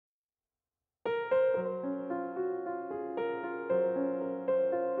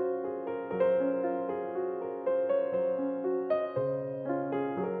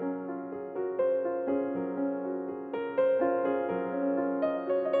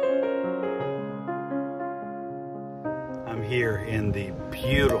here in the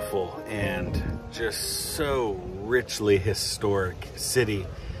beautiful and just so richly historic city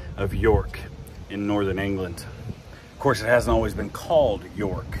of York in northern England. Of course, it hasn't always been called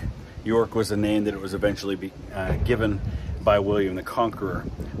York. York was a name that it was eventually given by William the Conqueror.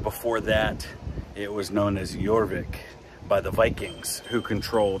 Before that, it was known as Jorvik by the Vikings, who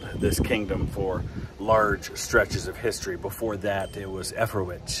controlled this kingdom for large stretches of history. Before that, it was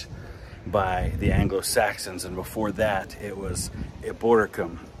Eferwich by the Anglo-Saxons, and before that it was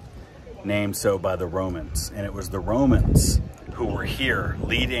Eboracum, named so by the Romans. And it was the Romans who were here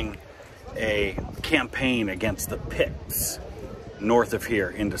leading a campaign against the Picts north of here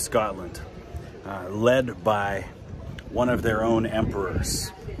into Scotland, led by one of their own emperors,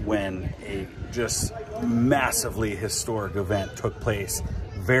 when a just massively historic event took place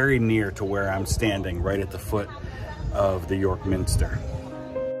very near to where I'm standing, right at the foot of the York Minster.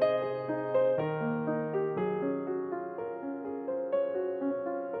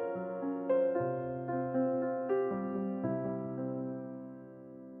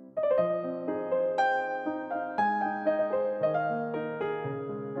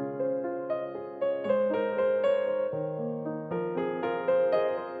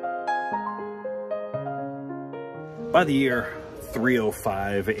 By the year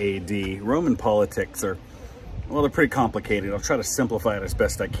 305 AD, Roman politics are, well, they're pretty complicated. I'll try to simplify it as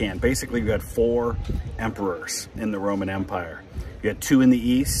best I can. Basically, you had 4 emperors in the Roman Empire. You had 2 in the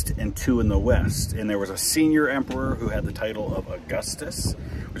east and 2 in the west. And there was a senior emperor who had the title of Augustus,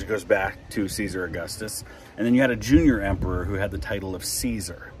 which goes back to Caesar Augustus. And then you had a junior emperor who had the title of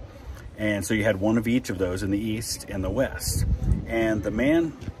Caesar. And so you had one of each of those in the east and the west. And the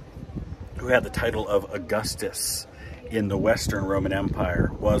man who had the title of Augustus in the Western Roman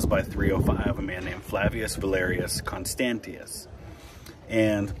Empire was, by 305, a man named Flavius Valerius Constantius.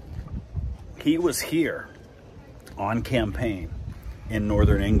 And he was here on campaign in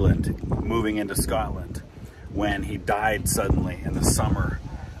northern England, moving into Scotland, when he died suddenly in the summer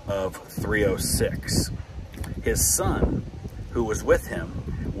of 306. His son, who was with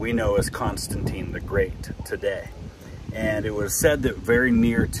him, we know as Constantine the Great today. And it was said that very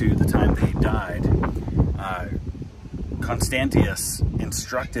near to the time that he died, Constantius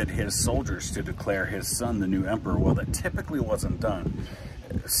instructed his soldiers to declare his son the new emperor. Well, that typically wasn't done.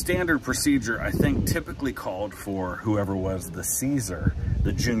 Standard procedure, I think, typically called for whoever was the Caesar,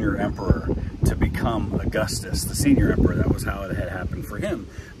 the junior emperor, to become Augustus, the senior emperor. That was how it had happened for him.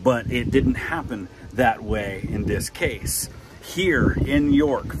 But it didn't happen that way in this case. Here in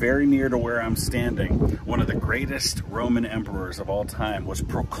York, very near to where I'm standing, one of the greatest Roman emperors of all time was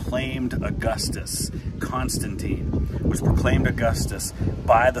proclaimed Augustus. Constantine was proclaimed Augustus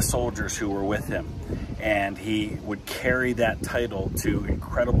by the soldiers who were with him. And he would carry that title to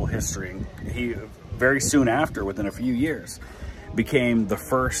incredible history. He, very soon after, within a few years, became the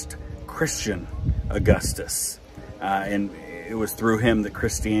first Christian Augustus. And it was through him that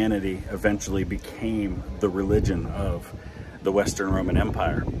Christianity eventually became the religion of the Western Roman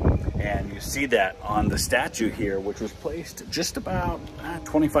Empire. And you see that on the statue here, which was placed just about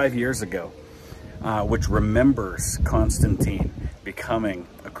 25 years ago, which remembers Constantine becoming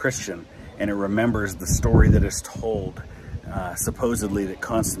a Christian. And it remembers the story that is told, supposedly, that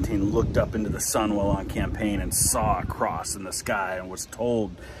Constantine looked up into the sun while on campaign and saw a cross in the sky and was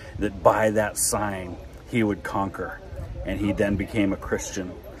told that by that sign he would conquer. And he then became a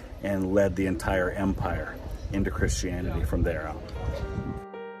Christian and led the entire empire into Christianity from there on.